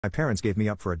My parents gave me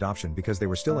up for adoption because they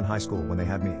were still in high school when they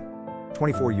had me.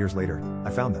 24 years later,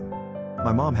 I found them.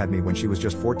 My mom had me when she was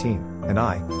just 14, and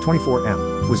I,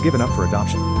 24M, was given up for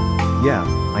adoption. Yeah,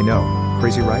 I know,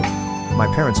 crazy right? My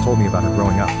parents told me about her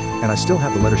growing up, and I still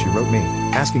have the letter she wrote me,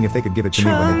 asking if they could give it to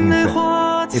me when they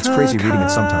deemed fit. It's crazy reading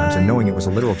it sometimes and knowing it was a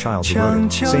literal child who wrote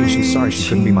it, saying she's sorry she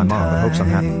couldn't be my mom but hopes I'm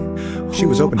happy. She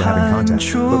was open to having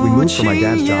contact, but we moved from my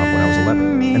dad's job when I was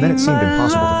 11, and then it seemed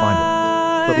impossible to find her.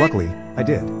 But luckily, I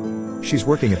did. She's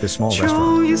working at this small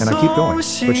restaurant, and I keep going,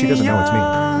 but she doesn't know it's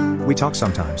me. We talk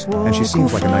sometimes, and she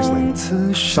seems like a nice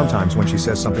lady. Sometimes when she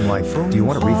says something like, "Do you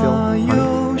want a refill, honey?"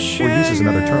 or uses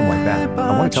another term like that,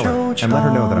 I want to tell her, and let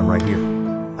her know that I'm right here.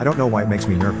 I don't know why it makes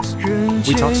me nervous.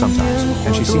 We talk sometimes,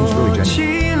 and she seems really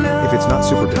genuine. If it's not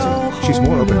super busy, she's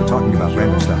more open to talking about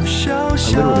random stuff.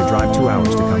 I literally drive 2 hours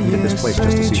to come eat at this place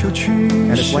just to see her.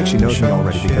 And it's like she knows me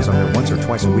already because I'm there once or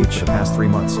twice a week for the past 3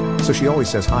 months, so she always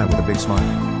says hi with a big smile.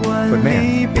 But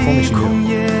man, if only she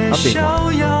knew. Update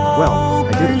 1. Well,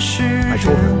 I did it. I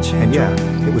told her, and yeah,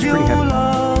 it was pretty heavy.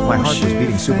 My heart was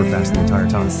beating super fast the entire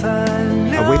time.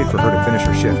 I waited for her to finish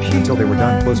her shift until they were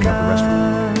done closing up the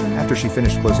restaurant. After she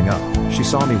finished closing up, she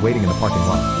saw me waiting in the parking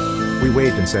lot. We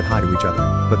waved and said hi to each other,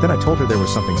 but then I told her there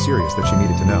was something serious that she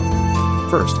needed to know.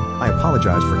 First, I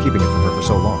apologized for keeping it from her for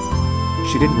so long.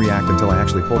 She didn't react until I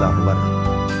actually pulled out her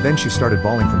letter. Then she started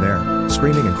bawling from there,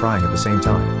 screaming and crying at the same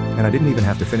time, and I didn't even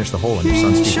have to finish the whole in her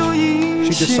son's speech.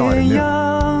 She just saw it and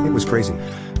knew. It was crazy.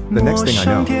 The next thing I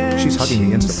know, she's hugging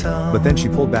me instantly, but then she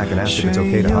pulled back and asked if it's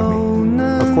okay to hug me.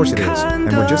 Of course it is,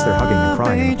 and we're just there hugging and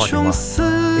crying in the parking lot.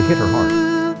 It hit her hard.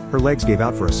 Her legs gave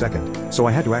out for a second, so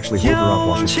I had to actually hold her up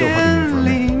while she's still hugging me for a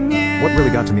minute. What really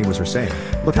got to me was her saying,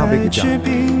 "Look how big you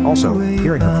got." Also,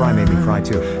 hearing her cry made me cry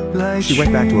too. She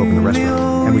went back to open the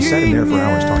restaurant, and we sat in there for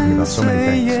hours talking about so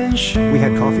many things. We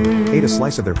had coffee, ate a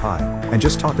slice of their pie, and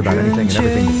just talked about anything and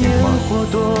everything that came to mind.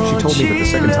 She told me that the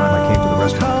second time I came to the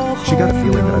restaurant, she got a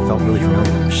feeling that I felt really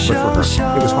familiar, but for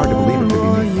her, it was hard to believe it could be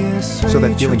me. So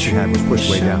that feeling she had was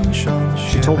pushed way down.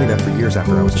 She told me that for years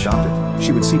after I was adopted,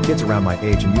 she would see kids around my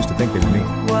age and used to think they were me.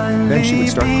 Then she would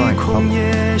start crying in public.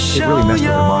 It really messed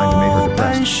with her mind and made her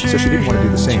depressed, so she didn't want to do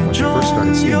the same when she first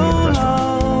started seeing me at the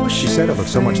restaurant. She said I looked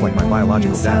so much like my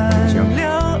biological dad when I was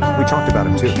younger. We talked about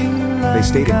him too. They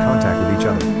stayed in contact with each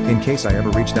other, in case I ever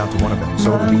reached out to one of them,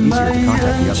 so it would be easier to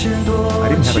contact the other. I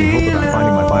didn't have any hope about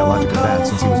finding my biological dad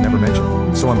since he was never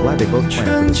mentioned, so I'm glad they both planned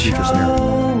for this future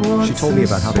scenario. She told me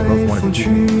about how they both wanted to keep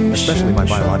me, especially my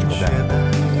biological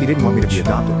dad. He didn't want me to be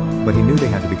adopted, but he knew they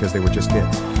had to because they were just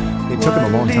kids. It took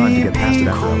him a long time to get past it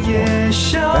after I was born.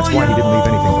 That's why he didn't leave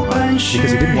anything behind,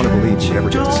 because he didn't want to believe he would ever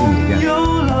get to see me again.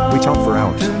 We talked for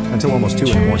hours, until almost 2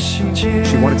 in the morning.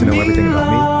 She wanted to know everything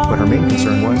about me, but her main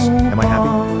concern was, am I happy?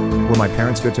 Were my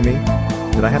parents good to me?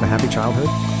 Did I have a happy childhood?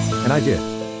 And I did.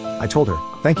 I told her,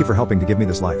 thank you for helping to give me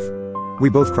this life. We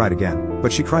both cried again,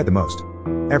 but she cried the most.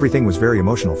 Everything was very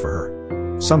emotional for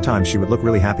her. Sometimes she would look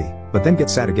really happy, but then get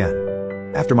sad again.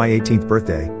 After my 18th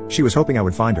birthday, she was hoping I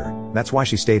would find her, that's why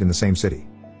she stayed in the same city.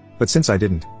 But since I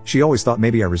didn't, she always thought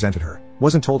maybe I resented her,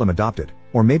 wasn't told I'm adopted,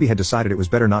 or maybe had decided it was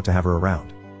better not to have her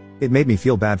around. It made me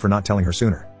feel bad for not telling her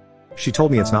sooner. She told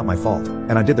me it's not my fault,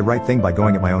 and I did the right thing by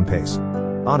going at my own pace.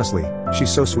 Honestly, she's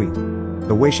so sweet.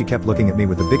 The way she kept looking at me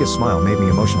with the biggest smile made me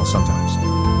emotional sometimes.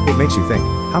 It makes you think,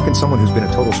 how can someone who's been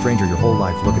a total stranger your whole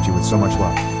life look at you with so much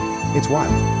love? It's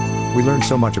wild. We learned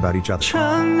so much about each other. She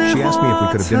asked me if we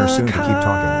could have dinner soon to keep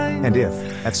talking, and if,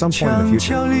 at some point in the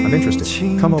future, I'm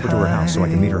interested, come over to her house so I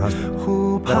can meet her husband.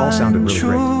 That all sounded really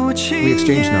great. We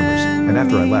exchanged numbers, and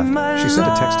after I left, she sent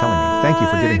a text telling me, thank you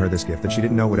for giving her this gift that she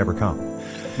didn't know would ever come.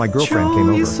 My girlfriend came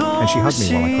over, and she hugged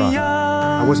me while I cried.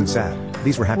 I wasn't sad,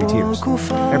 these were happy tears.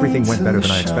 Everything went better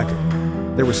than I expected.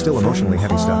 There was still emotionally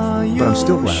heavy stuff, but I'm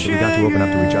still glad that we got to open up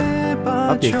to each other.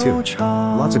 Update 2.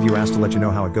 Lots of you asked to let you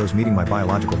know how it goes meeting my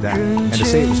biological dad, and to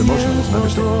say it was emotional is an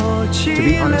understatement. To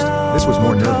be honest, this was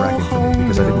more nerve-wracking for me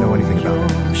because I didn't know anything about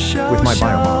her. With my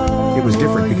bio mom, it was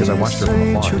different because I watched her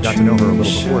from afar and got to know her a little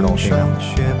before it all came out.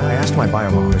 I asked my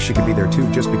bio mom if she could be there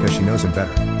too just because she knows him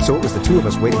better, so it was the two of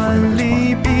us waiting for him at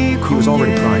this park. He was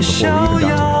already crying before we even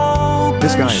got to him.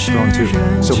 This guy is strong too,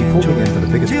 so he pulled me in for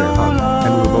the biggest bear hug,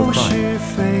 and we were both crying.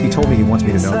 He told me he wants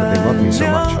me to know that they love me so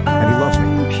much, and he loves me.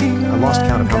 I lost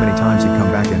count of how many times he'd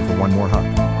come back in for one more hug.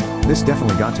 This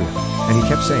definitely got to him, and he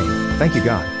kept saying, thank you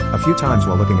God, a few times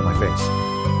while looking at my face.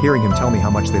 Hearing him tell me how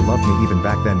much they loved me even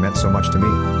back then meant so much to me,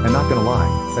 and not gonna lie,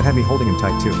 that had me holding him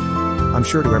tight too. I'm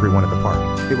sure to everyone at the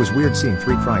park, it was weird seeing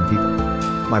 3 crying people.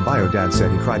 My bio dad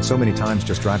said he cried so many times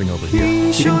just driving over here,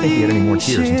 he didn't think he had any more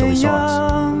tears until he saw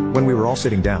us. When we were all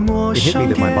sitting down, it hit me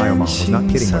that my bio mom was not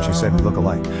kidding when she said we look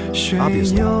alike.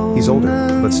 Obviously, he's older,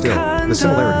 but still, the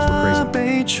similarities were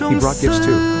crazy. He brought gifts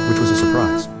too, which was a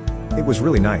surprise. It was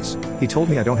really nice. He told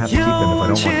me I don't have to keep them if I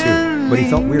don't want to, but he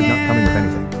felt weird not coming with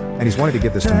anything, and he's wanted to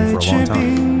give this to me for a long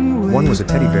time. One was a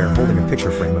teddy bear holding a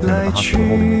picture frame of him at the hospital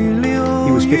holding me.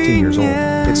 He was 15 years old.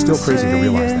 It's still crazy to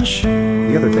realize that.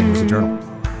 The other thing was a journal.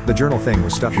 The journal thing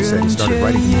was stuff he said he started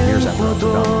writing to me years after I was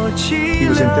adopted. He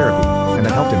was in therapy, and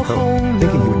that helped him cope,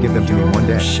 thinking he would give them to me one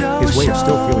day, his way of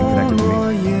still feeling connected to me.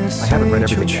 I haven't read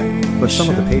everything yet, but some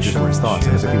of the pages were his thoughts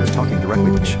and as if he was talking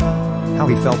directly to me. How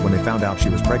he felt when they found out she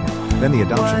was pregnant, then the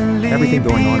adoption, everything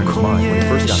going on in his mind when he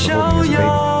first got to hold me as a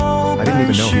baby. I didn't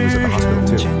even know he was at the hospital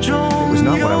too. It was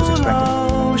not what I was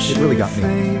expecting. It really got me.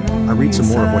 I read some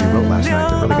more of what he wrote last night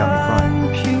that really got me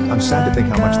crying. I'm sad to think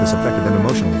how much this affected them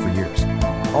emotionally for years.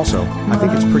 Also, I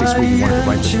think it's pretty sweet he wanted to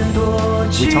write this to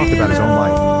me. We talked about his own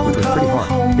life, which was pretty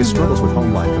hard, his struggles with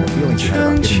home life and the feelings he had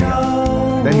about giving me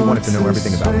up. Then he wanted to know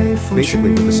everything about me,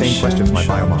 basically with the same questions my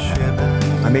bio mom had.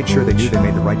 I made sure they knew they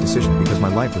made the right decision because my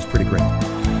life was pretty great.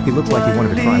 He looked like he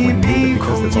wanted to cry when he knew that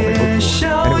because that's all they hoped for,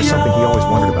 and it was something he always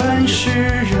wondered about for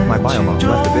years. My bio mom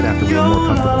left a bit after we were more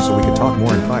comfortable so we could talk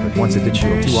more in private once it didn't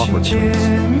feel too awkward between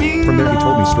us. From there he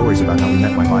told me stories about how we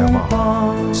met my bio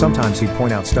mom. Sometimes he'd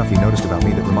point out stuff he noticed about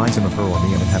me that reminds him of her or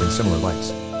me and having similar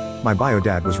likes. My bio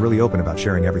dad was really open about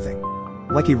sharing everything.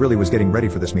 Like he really was getting ready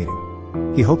for this meeting.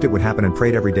 He hoped it would happen and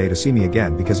prayed every day to see me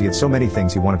again because he had so many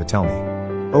things he wanted to tell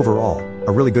me. Overall,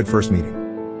 a really good first meeting.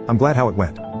 I'm glad how it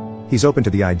went. He's open to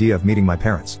the idea of meeting my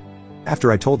parents.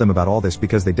 After I told them about all this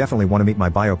because they definitely want to meet my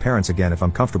bio parents again if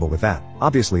I'm comfortable with that,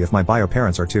 obviously if my bio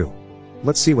parents are too.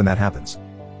 Let's see when that happens.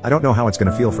 I don't know how it's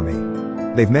gonna feel for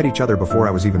me. They've met each other before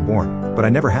I was even born, but I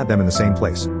never had them in the same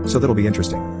place, so that'll be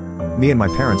interesting. Me and my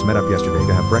parents met up yesterday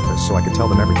to have breakfast so I could tell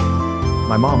them everything.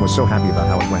 My mom was so happy about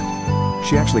how it went.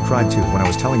 She actually cried too when I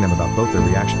was telling them about both their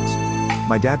reactions.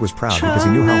 My dad was proud because he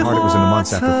knew how hard it was in the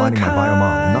months after finding my bio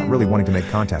mom and not really wanting to make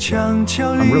contact with me.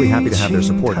 I'm really happy to have their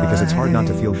support because it's hard not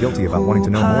to feel guilty about wanting to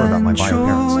know more about my bio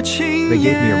parents. They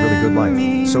gave me a really good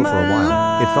life, so for a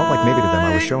while, it felt like maybe to them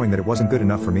I was showing that it wasn't good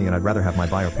enough for me and I'd rather have my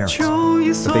bio parents.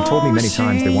 But they told me many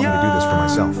times they want me to do this for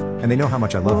myself, and they know how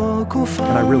much I love them.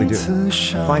 And I really do.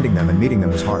 Finding them and meeting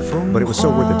them was hard, but it was so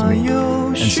worth it to me.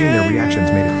 And seeing their reactions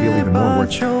made it feel even more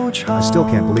worth it. I still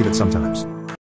can't believe it sometimes.